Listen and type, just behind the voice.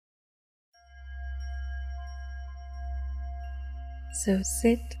So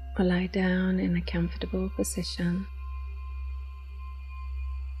sit or lie down in a comfortable position.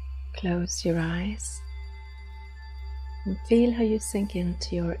 Close your eyes and feel how you sink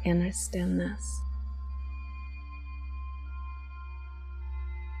into your inner stillness.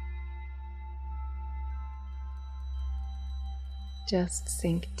 Just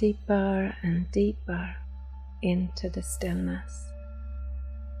sink deeper and deeper into the stillness.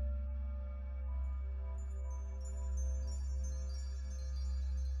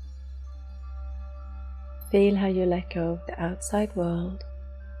 Feel how you let go of the outside world,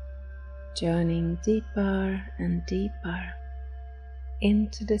 journeying deeper and deeper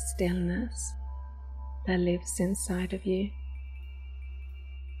into the stillness that lives inside of you.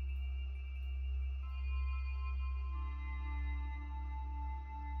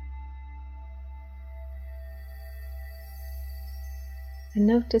 And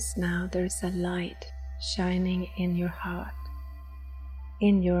notice now there is a light shining in your heart,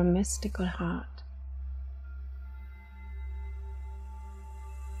 in your mystical heart.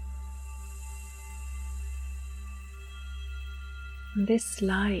 And this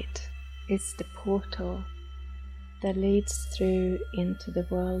light is the portal that leads through into the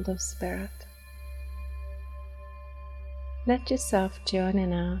world of spirit. Let yourself journey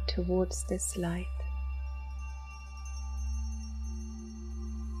now towards this light.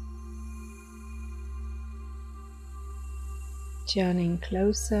 Journeying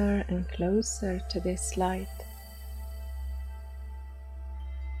closer and closer to this light.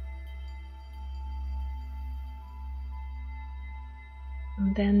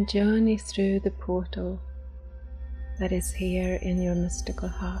 And then journey through the portal that is here in your mystical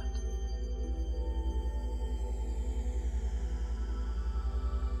heart.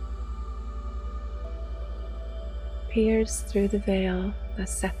 Pierce through the veil that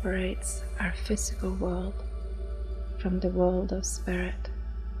separates our physical world from the world of spirit,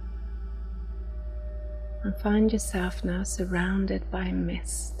 and find yourself now surrounded by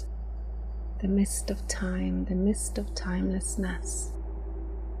mist, the mist of time, the mist of timelessness,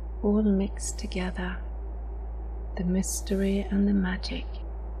 all mixed together, the mystery and the magic.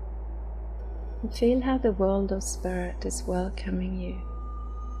 And feel how the world of spirit is welcoming you.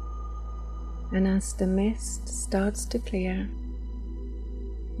 And as the mist starts to clear,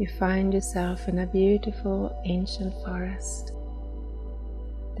 you find yourself in a beautiful ancient forest.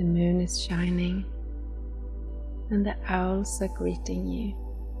 The moon is shining and the owls are greeting you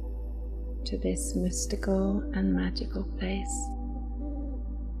to this mystical and magical place.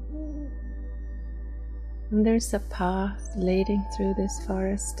 And there's a path leading through this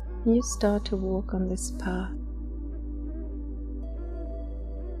forest. You start to walk on this path.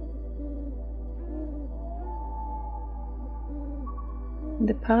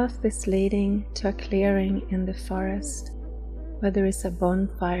 The path is leading to a clearing in the forest where there is a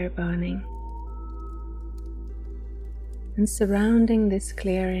bonfire burning. And surrounding this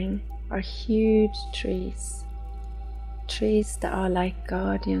clearing are huge trees, trees that are like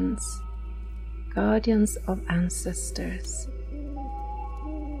guardians of ancestors.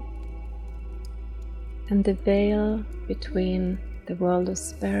 And the veil between the world of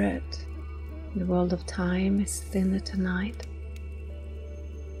spirit and the world of time is thinner tonight.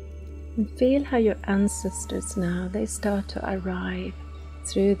 And feel how your ancestors now, they start to arrive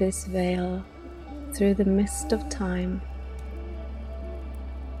through this veil, through the mist of time.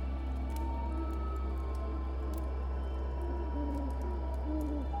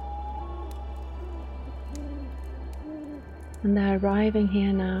 And they're arriving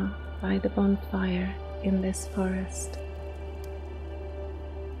here now by the bonfire in this forest.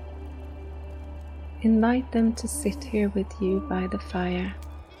 Invite them to sit here with you by the fire.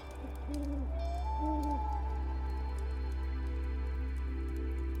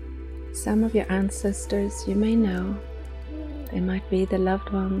 Some of your ancestors you may know. They might be the loved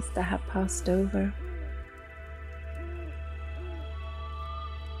ones that have passed over.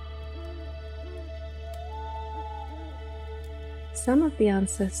 Some of the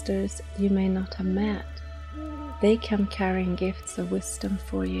ancestors you may not have met. They come carrying gifts of wisdom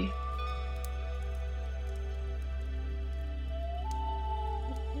for you.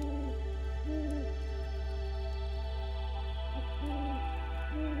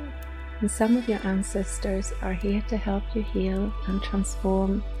 And some of your ancestors are here to help you heal and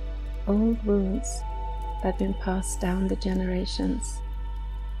transform old wounds that have been passed down the generations.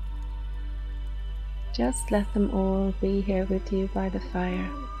 Just let them all be here with you by the fire.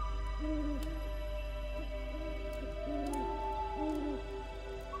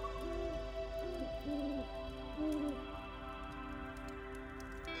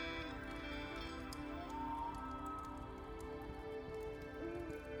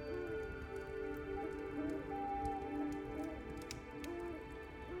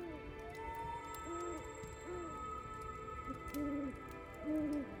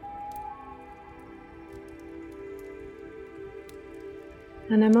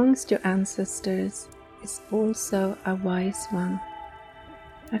 And amongst your ancestors is also a wise one,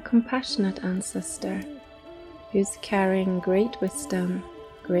 a compassionate ancestor who's carrying great wisdom,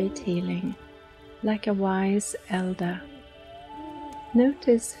 great healing, like a wise elder.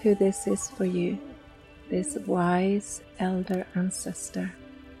 Notice who this is for you, this wise elder ancestor.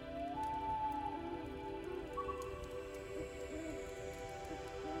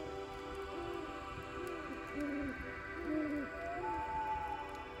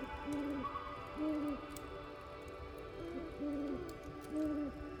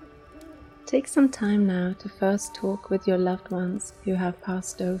 Take some time now to first talk with your loved ones who have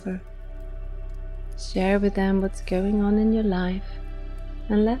passed over. Share with them what's going on in your life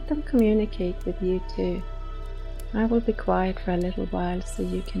and let them communicate with you too. I will be quiet for a little while so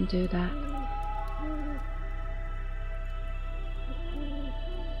you can do that.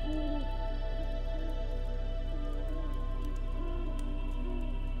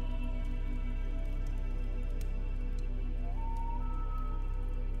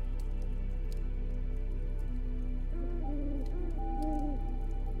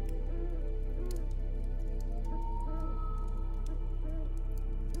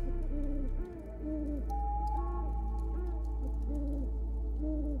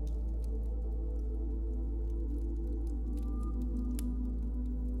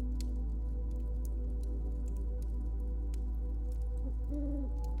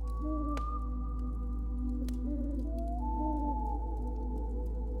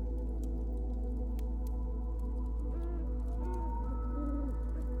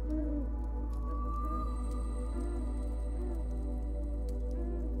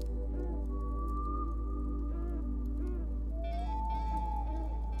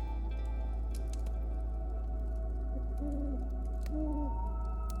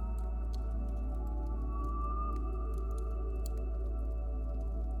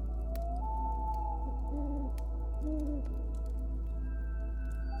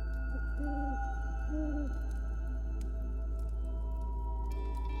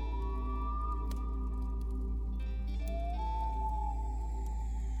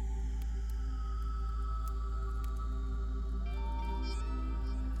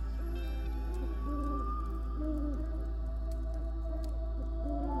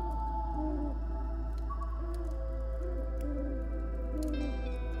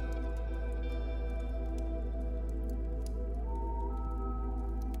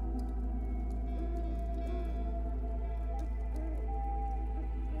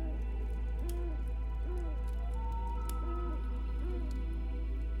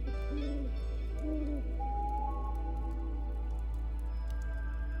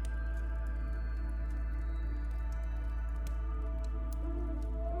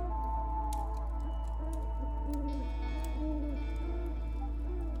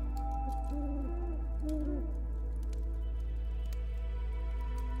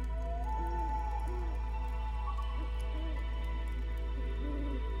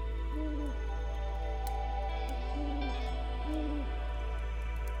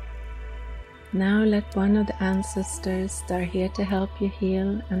 Now let one of the ancestors that are here to help you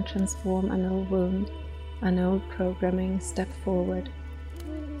heal and transform an old wound, an old programming, step forward.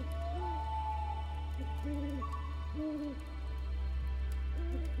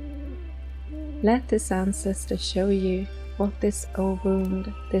 Let this ancestor show you what this old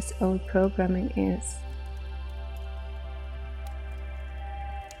wound, this old programming is.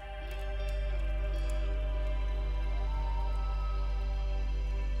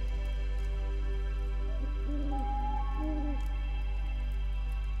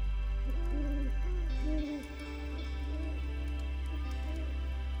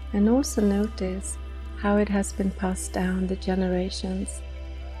 And also notice how it has been passed down the generations.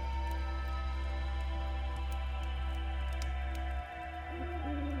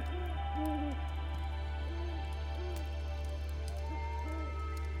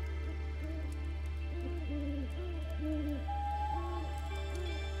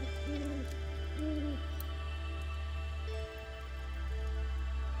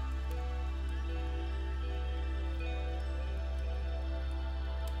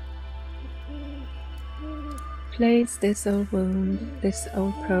 Place this old wound, this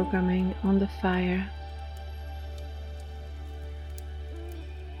old programming on the fire.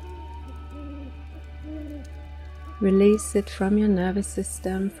 Release it from your nervous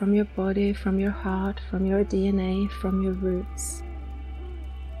system, from your body, from your heart, from your DNA, from your roots.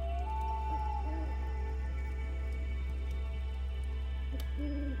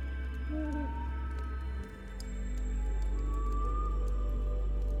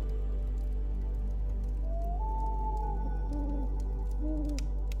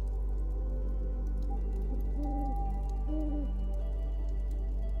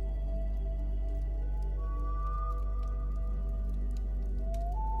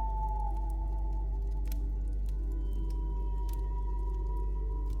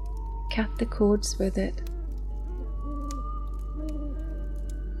 Cut the cords with it.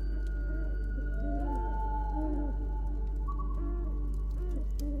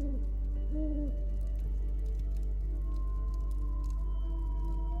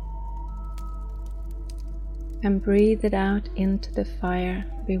 And breathe it out into the fire.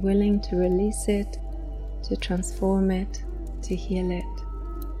 Be willing to release it, to transform it, to heal it.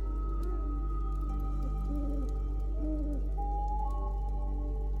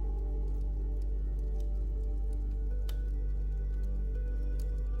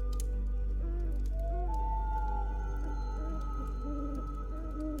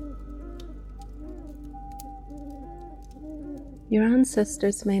 Your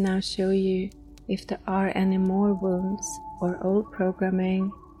ancestors may now show you if there are any more wounds or old programming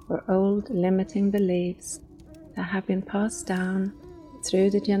or old limiting beliefs that have been passed down through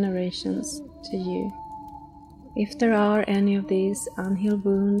the generations to you. If there are any of these unhealed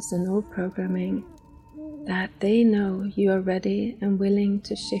wounds and old programming that they know you are ready and willing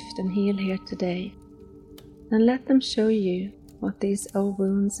to shift and heal here today, then let them show you what these old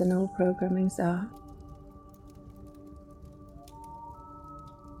wounds and old programmings are.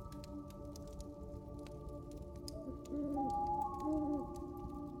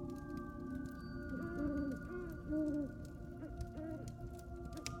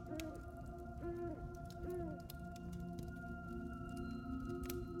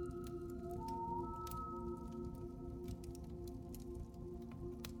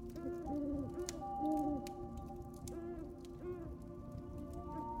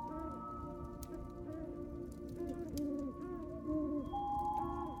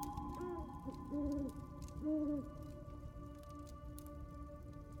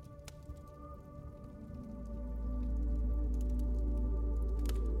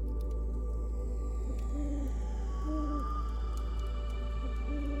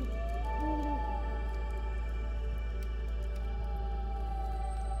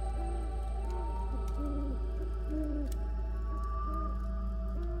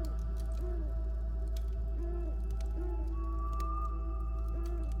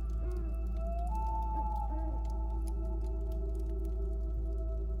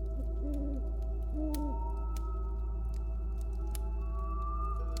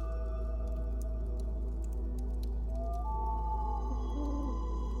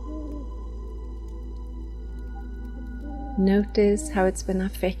 Notice how it's been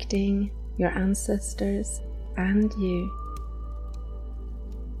affecting your ancestors and you.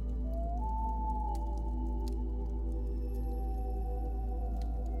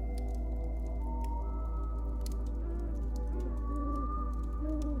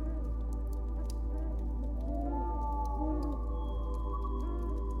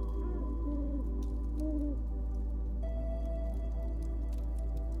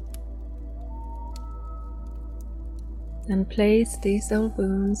 Then place these old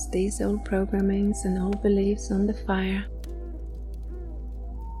wounds, these old programmings and old beliefs on the fire.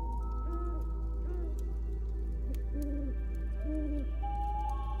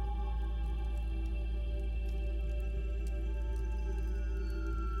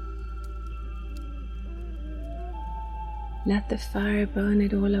 Let the fire burn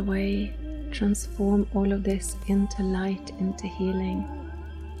it all away, transform all of this into light, into healing.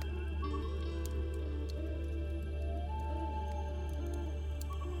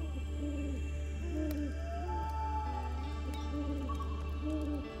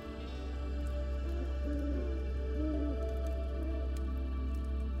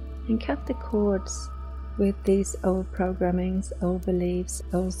 And cut the cords with these old programmings, old beliefs,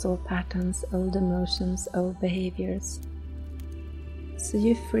 old soul patterns, old emotions, old behaviors. So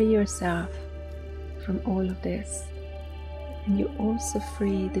you free yourself from all of this, and you also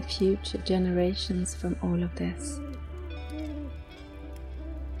free the future generations from all of this.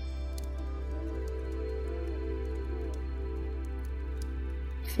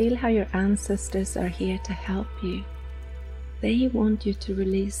 Feel how your ancestors are here to help you. They want you to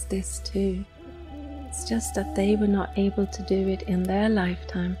release this too. It's just that they were not able to do it in their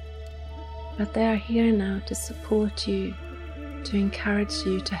lifetime, but they are here now to support you, to encourage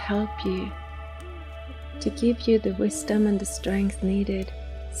you, to help you, to give you the wisdom and the strength needed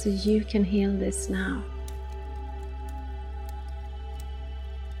so you can heal this now.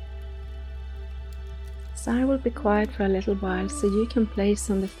 So I will be quiet for a little while so you can place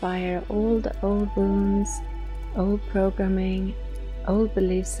on the fire all the old wounds, old programming, old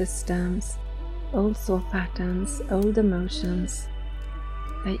belief systems, old thought patterns, old emotions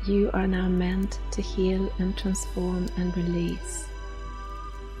that you are now meant to heal and transform and release.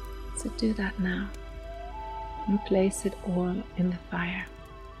 So do that now and place it all in the fire.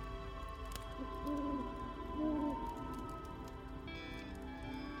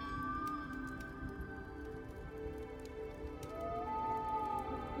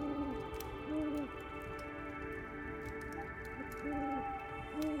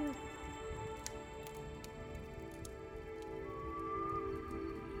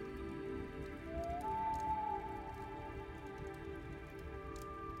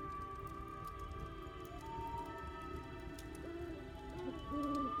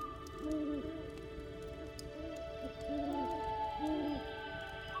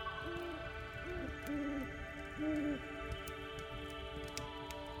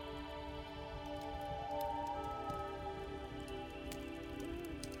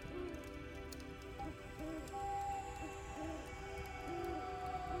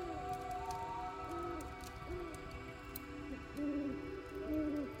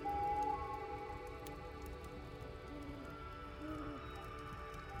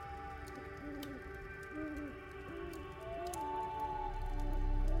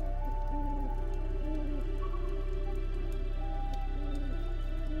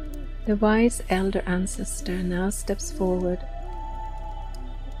 The wise elder ancestor now steps forward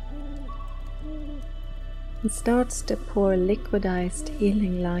and starts to pour liquidized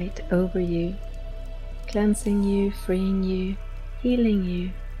healing light over you, cleansing you, freeing you, healing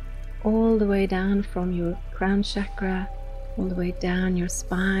you, all the way down from your crown chakra, all the way down your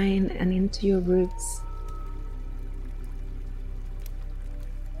spine and into your roots.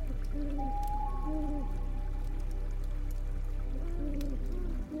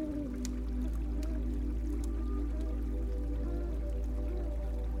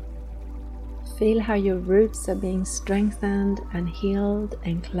 Feel how your roots are being strengthened and healed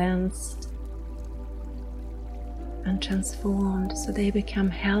and cleansed and transformed so they become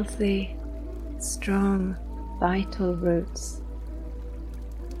healthy, strong, vital roots.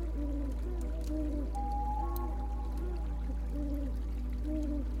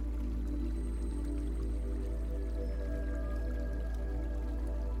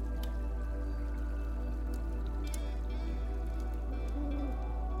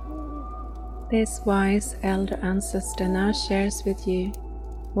 This wise elder ancestor now shares with you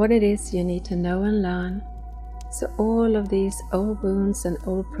what it is you need to know and learn so all of these old wounds and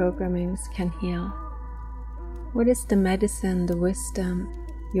old programmings can heal. What is the medicine, the wisdom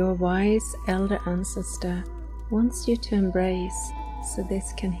your wise elder ancestor wants you to embrace so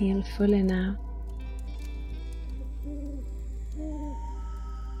this can heal fully now?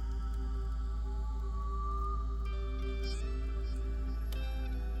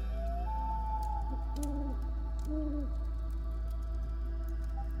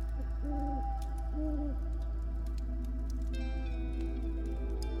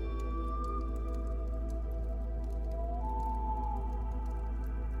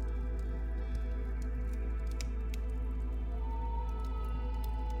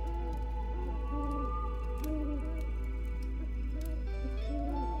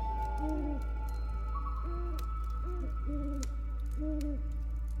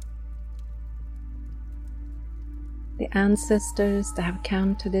 The ancestors that have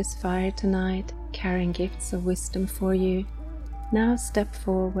come to this fire tonight, carrying gifts of wisdom for you, now step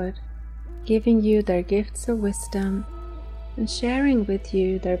forward, giving you their gifts of wisdom and sharing with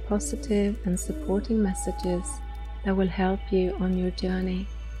you their positive and supporting messages that will help you on your journey.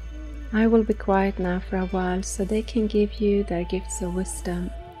 I will be quiet now for a while so they can give you their gifts of wisdom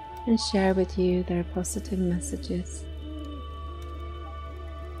and share with you their positive messages.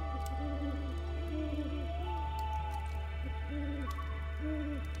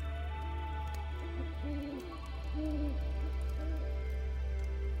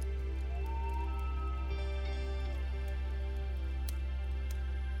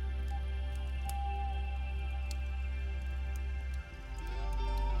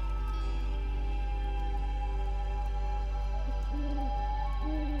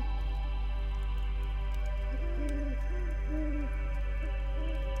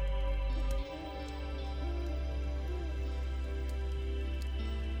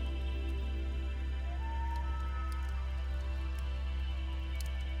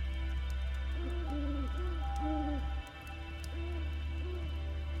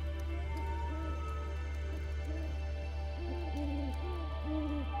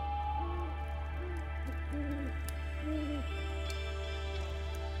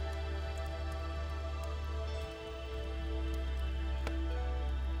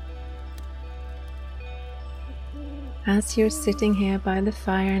 As you're sitting here by the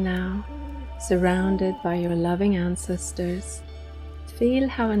fire now, surrounded by your loving ancestors, feel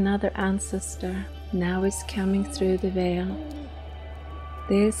how another ancestor now is coming through the veil.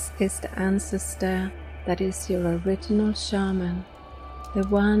 This is the ancestor that is your original shaman, the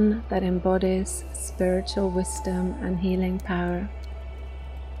one that embodies spiritual wisdom and healing power.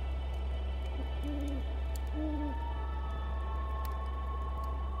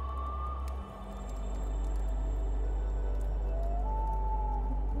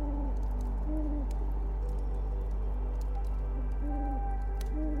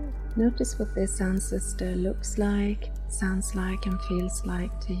 Notice what this ancestor looks like, sounds like, and feels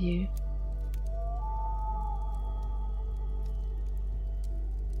like to you.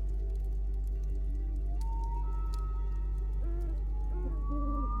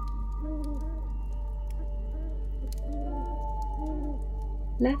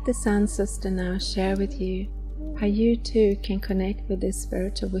 Let this ancestor now share with you how you too can connect with this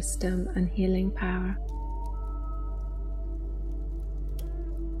spiritual wisdom and healing power.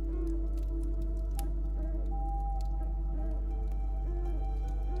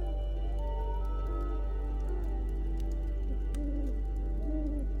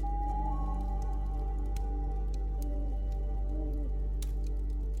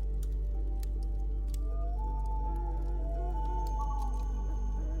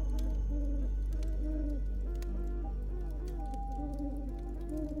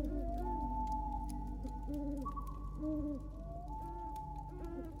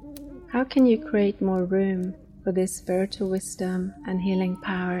 How can you create more room for this spiritual wisdom and healing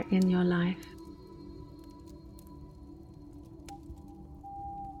power in your life?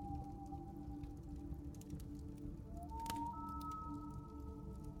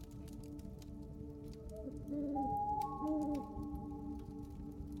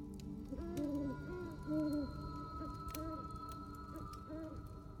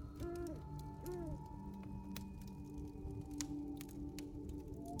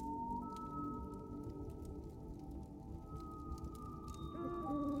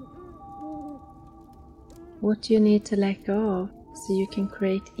 What do you need to let go of so you can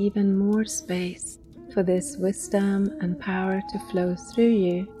create even more space for this wisdom and power to flow through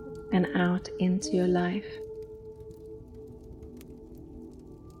you and out into your life?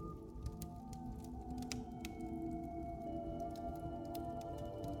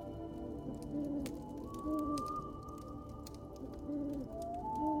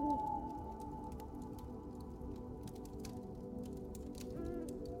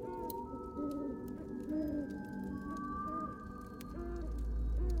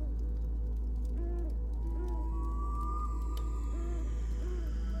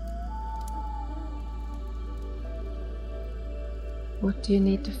 What do you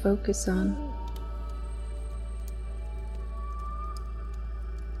need to focus on?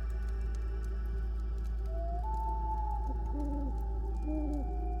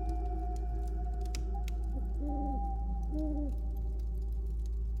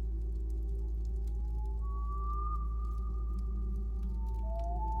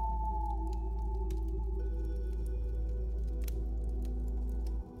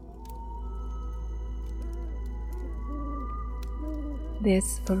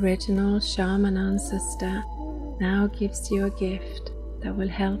 This original shaman ancestor now gives you a gift that will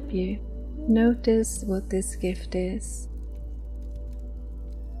help you. Notice what this gift is.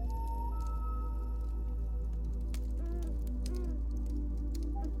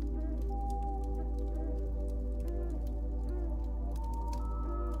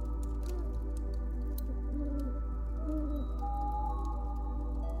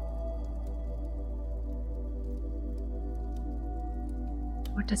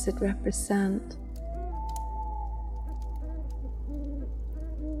 What does it represent?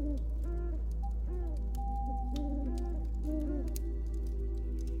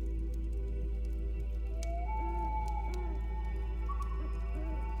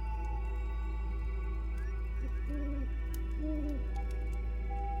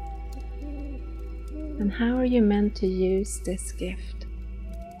 And how are you meant to use this gift?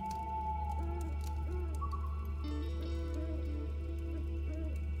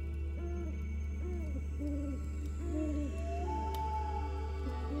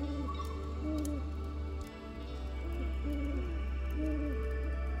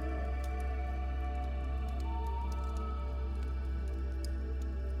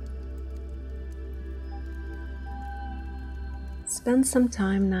 Spend some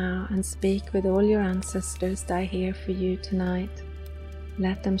time now and speak with all your ancestors that are here for you tonight.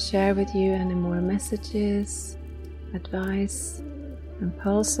 Let them share with you any more messages, advice, and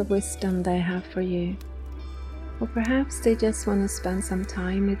pearls of wisdom they have for you. Or perhaps they just want to spend some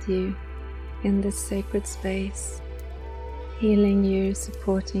time with you in this sacred space, healing you,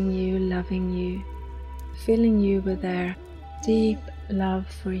 supporting you, loving you, filling you with their deep love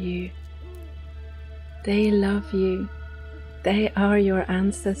for you. They love you. They are your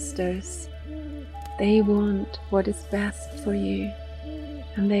ancestors. They want what is best for you,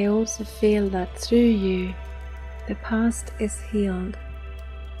 and they also feel that through you the past is healed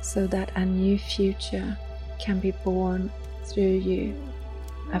so that a new future can be born through you,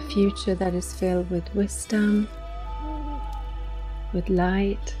 a future that is filled with wisdom, with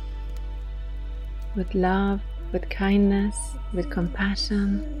light, with love, with kindness, with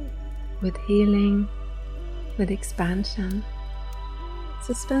compassion, with healing, with expansion.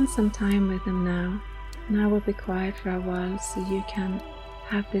 So spend some time with them now, and I will be quiet for a while so you can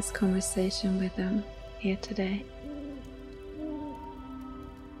have this conversation with them here today.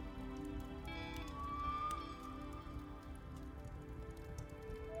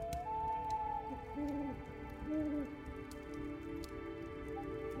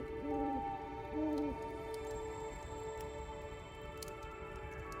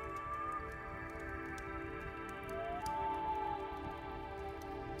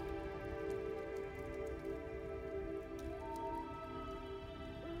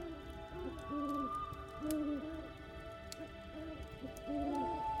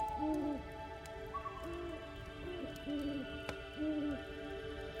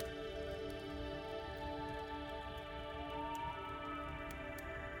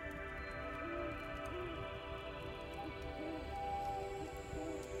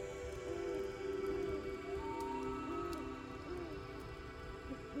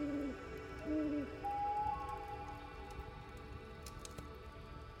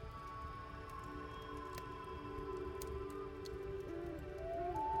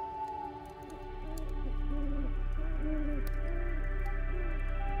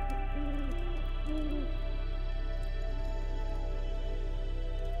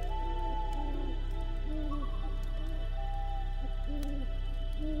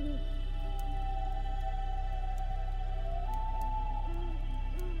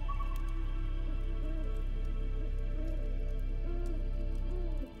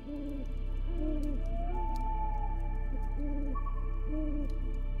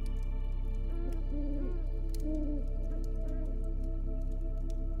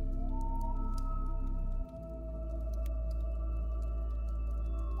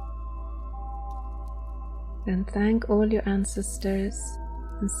 Then thank all your ancestors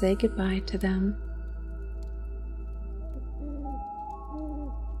and say goodbye to them.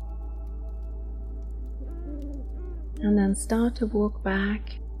 And then start to walk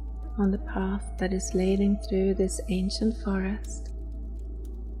back on the path that is leading through this ancient forest.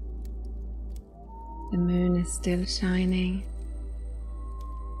 The moon is still shining,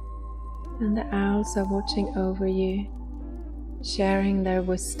 and the owls are watching over you, sharing their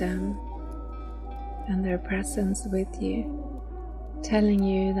wisdom and their presence with you, telling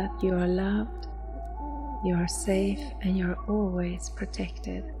you that you are loved, you are safe, and you are always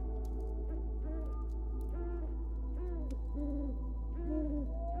protected.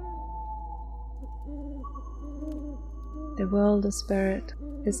 The world of spirit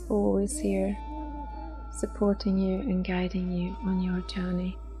is always here, supporting you and guiding you on your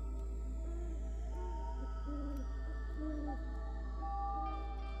journey.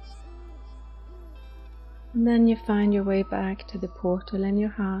 And then you find your way back to the portal in your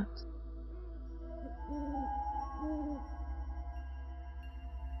heart.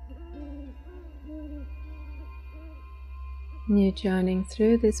 And you're journeying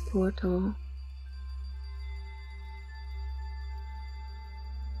through this portal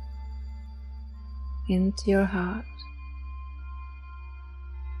into your heart,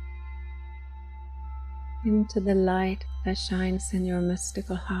 into the light that shines in your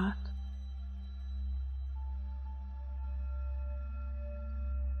mystical heart.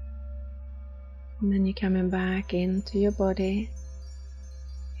 And then you're coming back into your body,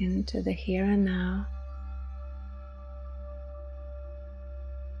 into the here and now,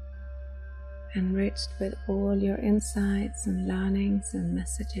 enriched with all your insights and learnings and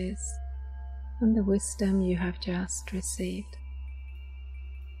messages and the wisdom you have just received.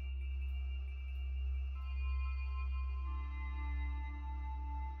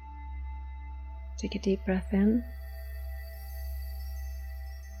 Take a deep breath in,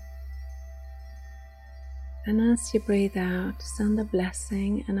 and as you breathe out, send a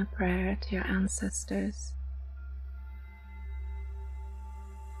blessing and a prayer to your ancestors.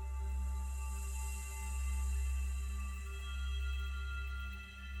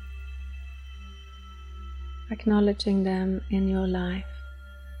 Acknowledging them in your life.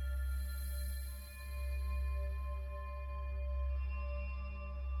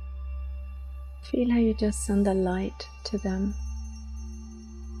 Feel how you just send a light to them.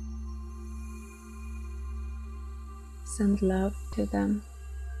 Send love to them.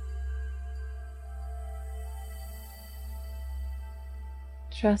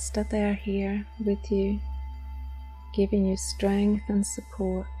 Trust that they are here with you, giving you strength and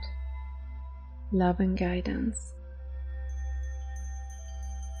support, love and guidance.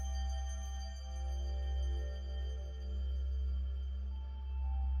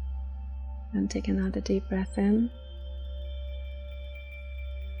 And take another deep breath in.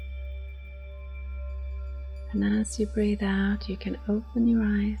 And as you breathe out, you can open your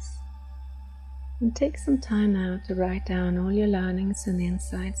eyes and take some time now to write down all your learnings and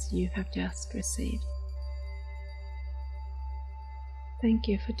insights you have just received. Thank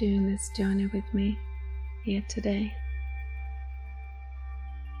you for doing this journey with me here today.